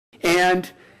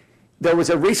And there was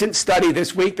a recent study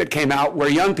this week that came out where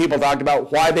young people talked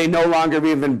about why they no longer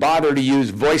even bother to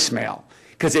use voicemail,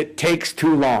 because it takes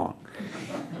too long.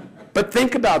 But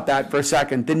think about that for a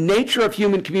second. The nature of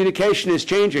human communication is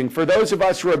changing. For those of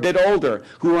us who are a bit older,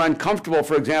 who are uncomfortable,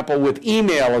 for example, with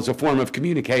email as a form of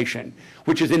communication,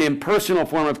 which is an impersonal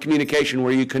form of communication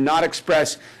where you cannot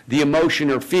express the emotion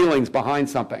or feelings behind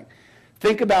something.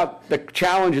 Think about the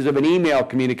challenges of an email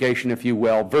communication, if you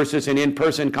will, versus an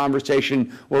in-person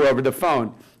conversation or over the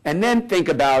phone. And then think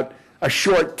about a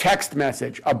short text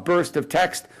message, a burst of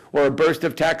text, or a burst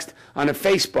of text on a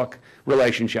Facebook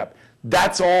relationship.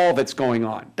 That's all that's going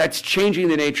on. That's changing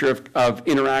the nature of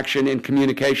interaction and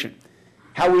communication.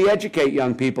 How we educate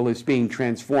young people is being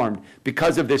transformed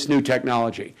because of this new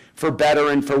technology, for better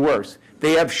and for worse.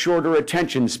 They have shorter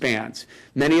attention spans.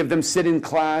 Many of them sit in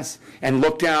class and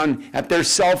look down at their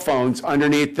cell phones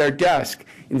underneath their desk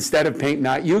instead of paying,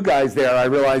 not you guys there, I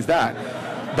realize that,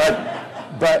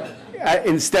 but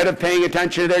instead of paying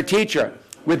attention to their teacher.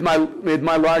 With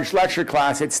my large lecture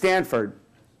class at Stanford,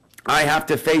 I have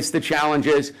to face the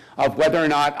challenges of whether or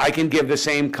not I can give the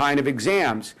same kind of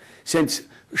exams, since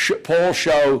polls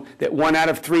show that 1 out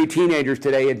of 3 teenagers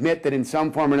today admit that in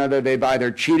some form or another they've either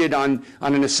cheated on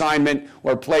an assignment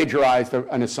or plagiarized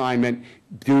an assignment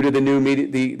due to the new media,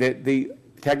 the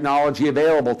technology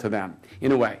available to them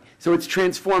in a way. So it's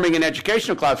transforming an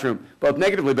educational classroom, both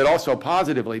negatively but also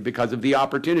positively because of the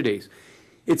opportunities.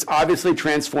 It's obviously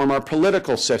transformed our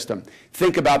political system.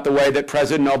 Think about the way that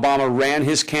President Obama ran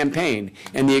his campaign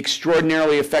and the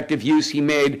extraordinarily effective use he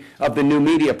made of the new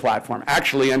media platform,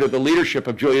 actually under the leadership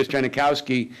of Julius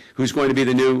Janikowski, who's going to be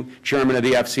the new chairman of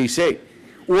the FCC.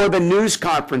 Or the news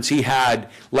conference he had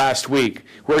last week,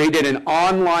 where he did an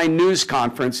online news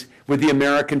conference with the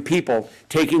American people,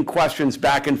 taking questions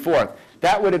back and forth.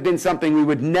 That would have been something we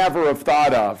would never have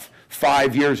thought of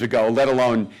 5 years ago, let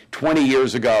alone 20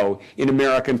 years ago in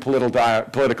American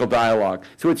political dialogue.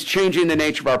 So it's changing the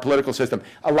nature of our political system,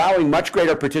 allowing much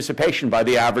greater participation by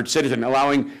the average citizen,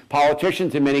 allowing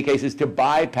politicians in many cases to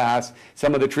bypass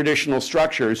some of the traditional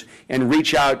structures and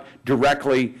reach out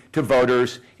directly to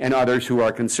voters and others who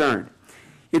are concerned.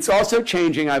 It's also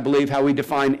changing, I believe, how we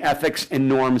define ethics and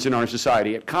norms in our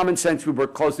society. At Common Sense, we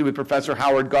work closely with Professor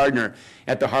Howard Gardner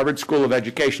at the Harvard School of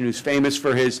Education, who's famous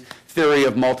for his theory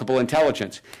of multiple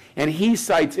intelligence. And he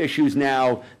cites issues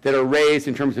now that are raised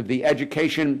in terms of the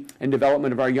education and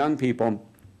development of our young people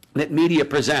that media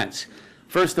presents.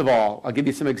 First of all, I'll give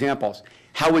you some examples.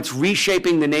 How it's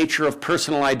reshaping the nature of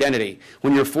personal identity.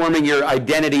 When you're forming your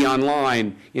identity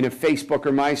online in a Facebook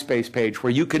or MySpace page,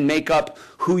 where you can make up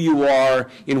who you are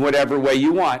in whatever way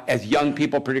you want, as young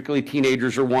people, particularly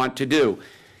teenagers, are wont to do.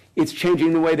 It's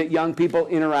changing the way that young people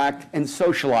interact and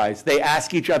socialize. They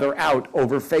ask each other out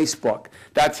over Facebook.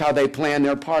 That's how they plan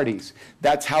their parties.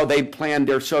 That's how they plan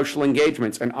their social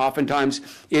engagements. And oftentimes,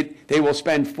 they will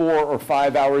spend 4 or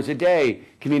 5 hours a day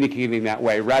communicating that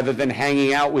way, rather than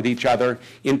hanging out with each other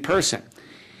in person.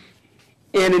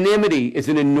 Anonymity is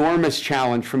an enormous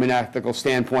challenge from an ethical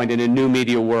standpoint in a new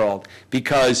media world,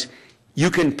 because you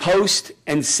can post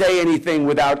and say anything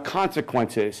without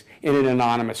consequences in an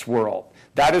anonymous world.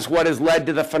 That is what has led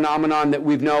to the phenomenon that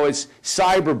we know as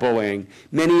cyberbullying.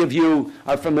 Many of you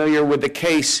are familiar with the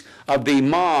case of the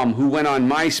mom who went on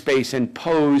MySpace and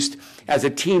posed as a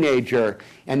teenager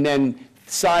and then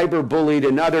cyberbullied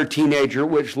another teenager,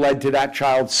 which led to that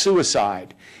child's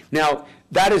suicide. Now,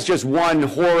 that is just one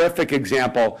horrific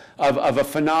example of a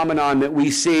phenomenon that we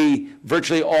see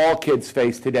virtually all kids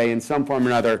face today in some form or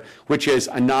another, which is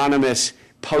anonymous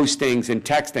postings and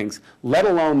textings, let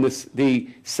alone the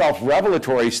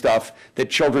self-revelatory stuff that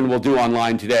children will do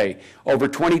online today. Over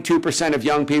 22% of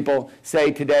young people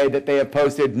say today that they have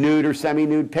posted nude or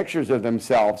semi-nude pictures of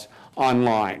themselves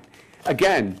online.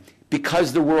 Again,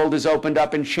 because the world has opened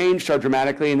up and changed so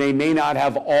dramatically, and they may not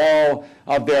have all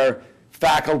of their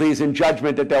faculties and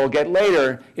judgment that they'll get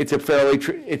later,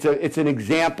 it's an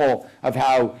example of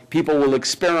how people will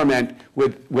experiment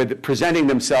with presenting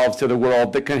themselves to the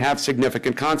world that can have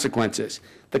significant consequences.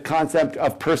 The concept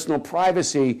of personal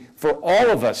privacy for all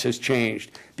of us has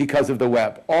changed because of the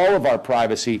web. All of our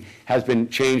privacy has been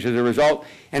changed as a result.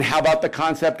 And how about the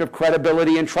concept of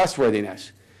credibility and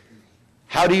trustworthiness?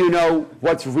 How do you know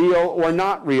what's real or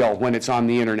not real when it's on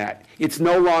the internet? It's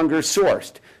no longer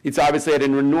sourced. It's obviously had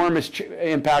an enormous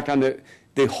impact on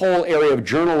the whole area of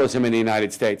journalism in the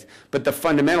United States. But the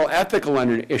fundamental ethical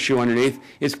issue underneath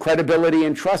is credibility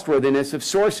and trustworthiness of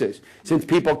sources, since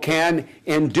people can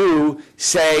and do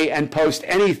say and post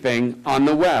anything on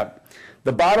the web.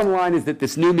 The bottom line is that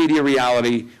this new media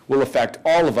reality will affect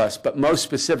all of us, but most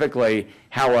specifically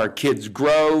how our kids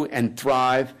grow and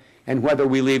thrive and whether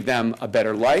we leave them a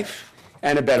better life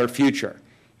and a better future.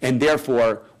 And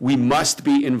therefore, we must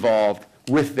be involved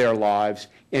with their lives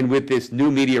and with this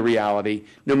new media reality,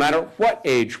 no matter what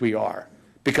age we are,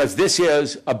 because this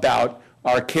is about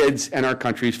our kids and our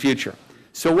country's future.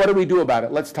 So what do we do about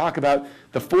it? Let's talk about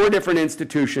the 4 different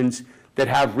institutions that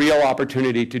have real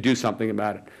opportunity to do something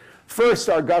about it. First,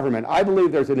 our government. I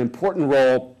believe there's an important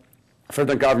role for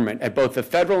the government at both the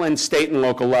federal and state and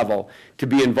local level to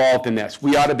be involved in this.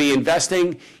 We ought to be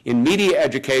investing in media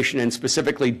education, and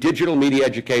specifically digital media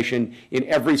education, in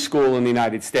every school in the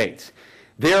United States.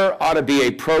 There ought to be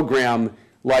a program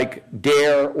like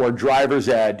DARE or Driver's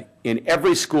Ed in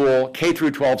every school, K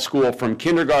through 12 school, from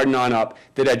kindergarten on up,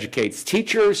 that educates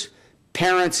teachers,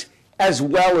 parents, as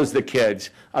well as the kids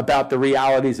about the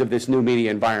realities of this new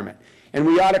media environment. And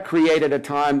we ought to create, at a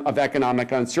time of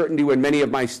economic uncertainty, when many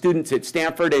of my students at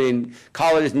Stanford and in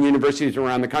colleges and universities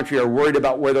around the country are worried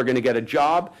about where they're going to get a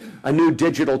job, a new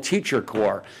digital teacher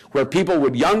corps, where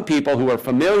young people who are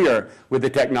familiar with the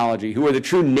technology, who are the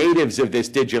true natives of this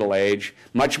digital age,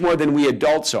 much more than we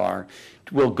adults are,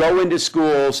 will go into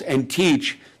schools and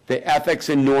teach the ethics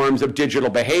and norms of digital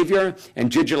behavior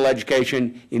and digital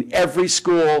education in every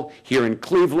school here in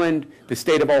Cleveland, the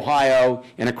state of Ohio,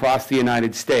 and across the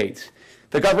United States.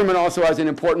 The government also has an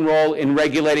important role in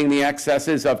regulating the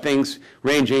excesses of things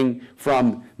ranging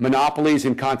from monopolies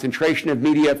and concentration of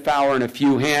media power in a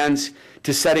few hands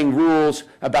to setting rules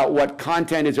about what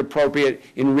content is appropriate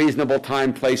in reasonable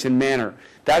time, place, and manner.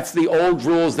 That's the old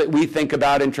rules that we think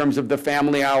about in terms of the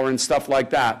family hour and stuff like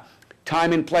that.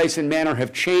 Time and place and manner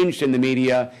have changed in the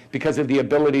media because of the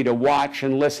ability to watch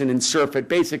and listen and surf it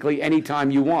basically any time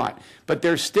you want. But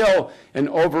there's still an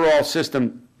overall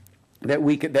system that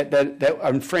we could,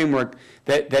 framework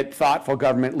that thoughtful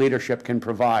government leadership can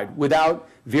provide without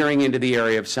veering into the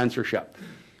area of censorship.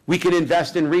 We can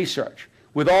invest in research.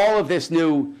 With all of this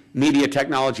new media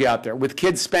technology out there, with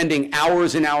kids spending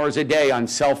hours and hours a day on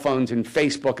cell phones and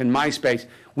Facebook and MySpace,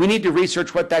 we need to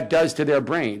research what that does to their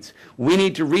brains. We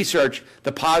need to research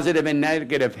the positive and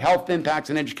negative health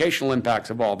impacts and educational impacts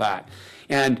of all that.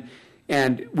 And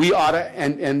we ought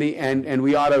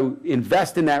to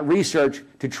invest in that research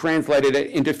to translate it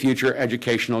into future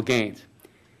educational gains.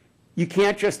 You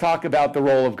can't just talk about the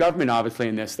role of government, obviously,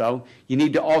 in this, though. You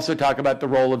need to also talk about the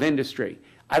role of industry.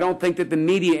 I don't think that the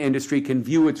media industry can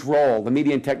view its role, the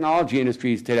media and technology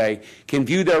industries today, can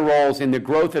view their roles in the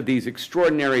growth of these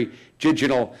extraordinary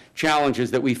digital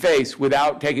challenges that we face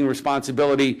without taking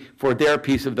responsibility for their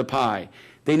piece of the pie.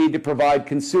 They need to provide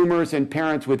consumers and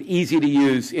parents with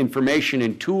easy-to-use information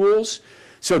and tools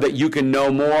so that you can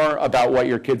know more about what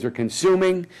your kids are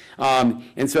consuming,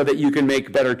 and so that you can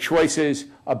make better choices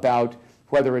about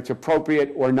whether it's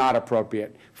appropriate or not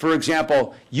appropriate. For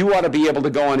example, you ought to be able to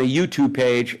go on a YouTube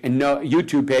page and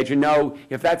know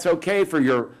if that's okay for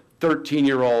your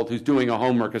 13-year-old who's doing a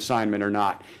homework assignment or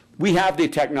not. We have the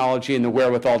technology and the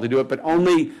wherewithal to do it, but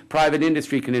only private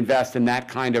industry can invest in that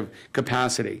kind of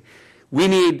capacity. We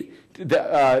need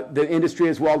the industry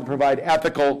as well to provide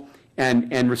ethical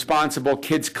and responsible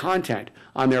kids' content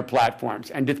on their platforms,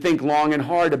 and to think long and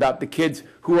hard about the kids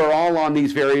who are all on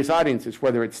these various audiences,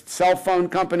 whether it's cell phone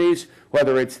companies,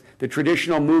 whether it's the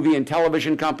traditional movie and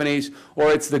television companies,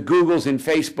 or it's the Googles and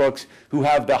Facebooks who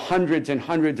have the hundreds and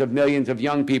hundreds of millions of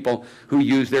young people who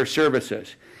use their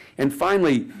services. And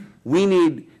finally, we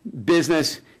need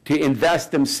business to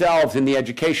invest themselves in the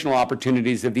educational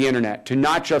opportunities of the internet, to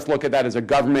not just look at that as a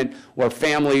government or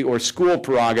family or school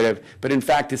prerogative, but in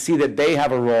fact to see that they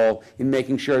have a role in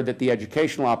making sure that the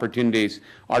educational opportunities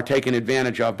are taken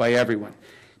advantage of by everyone.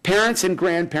 Parents and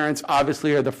grandparents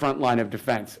obviously are the front line of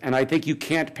defense, and I think you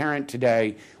can't parent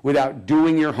today without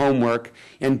doing your homework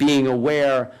and being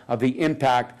aware of the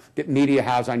impact that media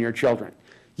has on your children.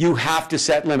 You have to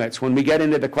set limits. When we get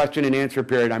into the question and answer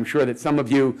period, I'm sure that some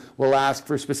of you will ask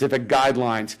for specific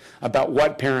guidelines about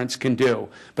what parents can do.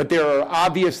 But there are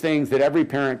obvious things that every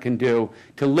parent can do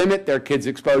to limit their kids'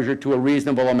 exposure to a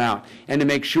reasonable amount and to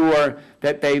make sure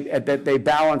that they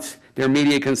balance their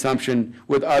media consumption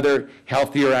with other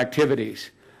healthier activities.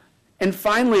 And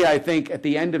finally, I think at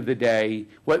the end of the day,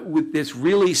 what this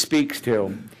really speaks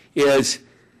to is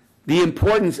the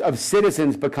importance of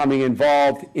citizens becoming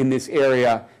involved in this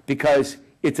area because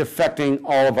it's affecting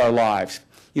all of our lives.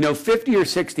 You know, 50 or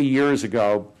 60 years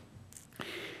ago,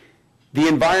 the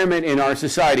environment in our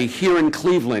society here in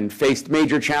Cleveland faced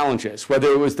major challenges,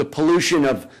 whether it was the pollution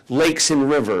of lakes and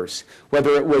rivers,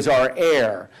 whether it was our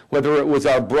air, whether it was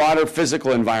our broader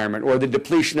physical environment, or the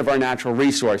depletion of our natural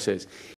resources.